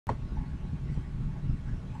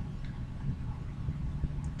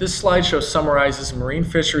This slideshow summarizes marine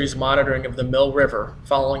fisheries monitoring of the Mill River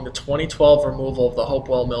following the 2012 removal of the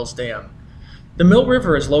Hopewell Mills Dam. The Mill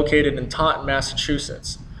River is located in Taunton,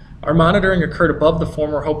 Massachusetts. Our monitoring occurred above the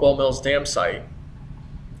former Hopewell Mills Dam site.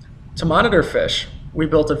 To monitor fish, we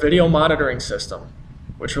built a video monitoring system,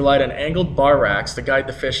 which relied on angled bar racks to guide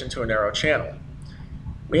the fish into a narrow channel.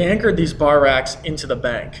 We anchored these bar racks into the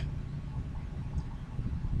bank.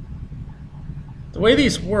 The way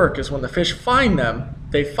these work is when the fish find them,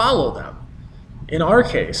 they follow them. In our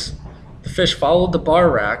case, the fish followed the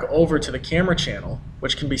bar rack over to the camera channel,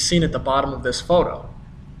 which can be seen at the bottom of this photo.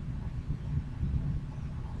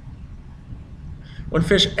 When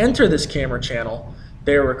fish enter this camera channel,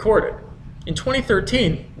 they are recorded. In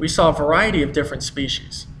 2013, we saw a variety of different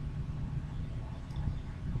species.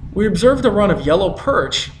 We observed a run of yellow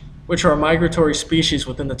perch, which are a migratory species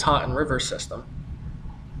within the Taunton River system.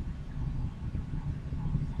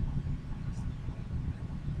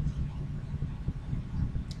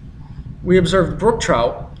 We observed brook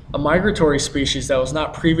trout, a migratory species that was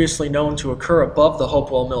not previously known to occur above the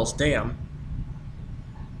Hopewell Mills Dam.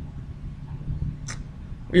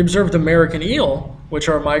 We observed American eel, which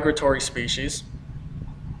are a migratory species.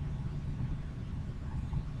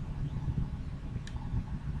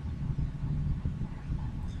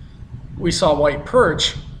 We saw white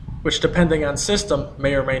perch, which depending on system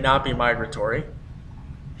may or may not be migratory.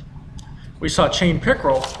 We saw chain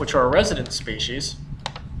pickerel, which are a resident species.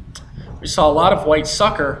 We saw a lot of white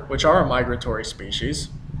sucker, which are a migratory species.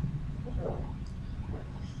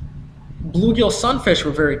 Bluegill sunfish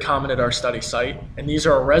were very common at our study site, and these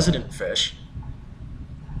are a resident fish.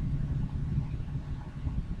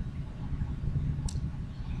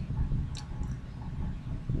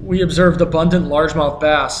 We observed abundant largemouth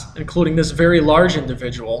bass, including this very large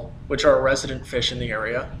individual, which are a resident fish in the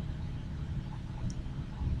area.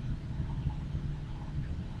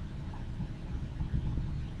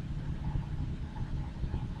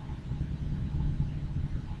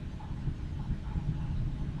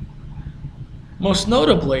 Most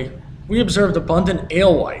notably, we observed abundant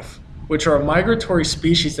alewife, which are a migratory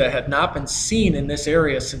species that had not been seen in this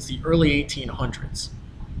area since the early 1800s.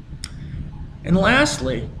 And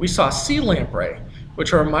lastly, we saw sea lamprey,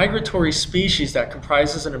 which are a migratory species that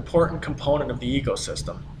comprises an important component of the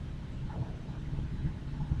ecosystem.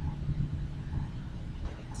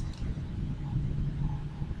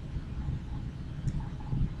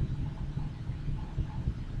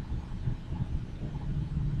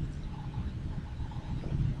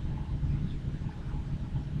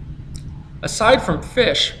 Aside from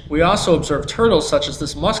fish, we also observed turtles such as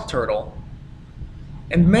this musk turtle,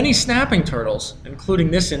 and many snapping turtles, including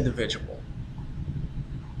this individual.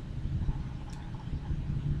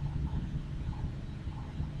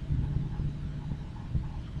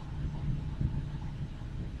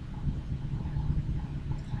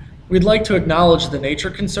 We'd like to acknowledge the Nature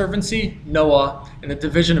Conservancy, NOAA, and the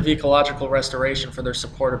Division of Ecological Restoration for their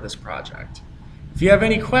support of this project. If you have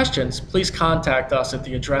any questions, please contact us at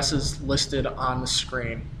the addresses listed on the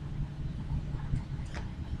screen.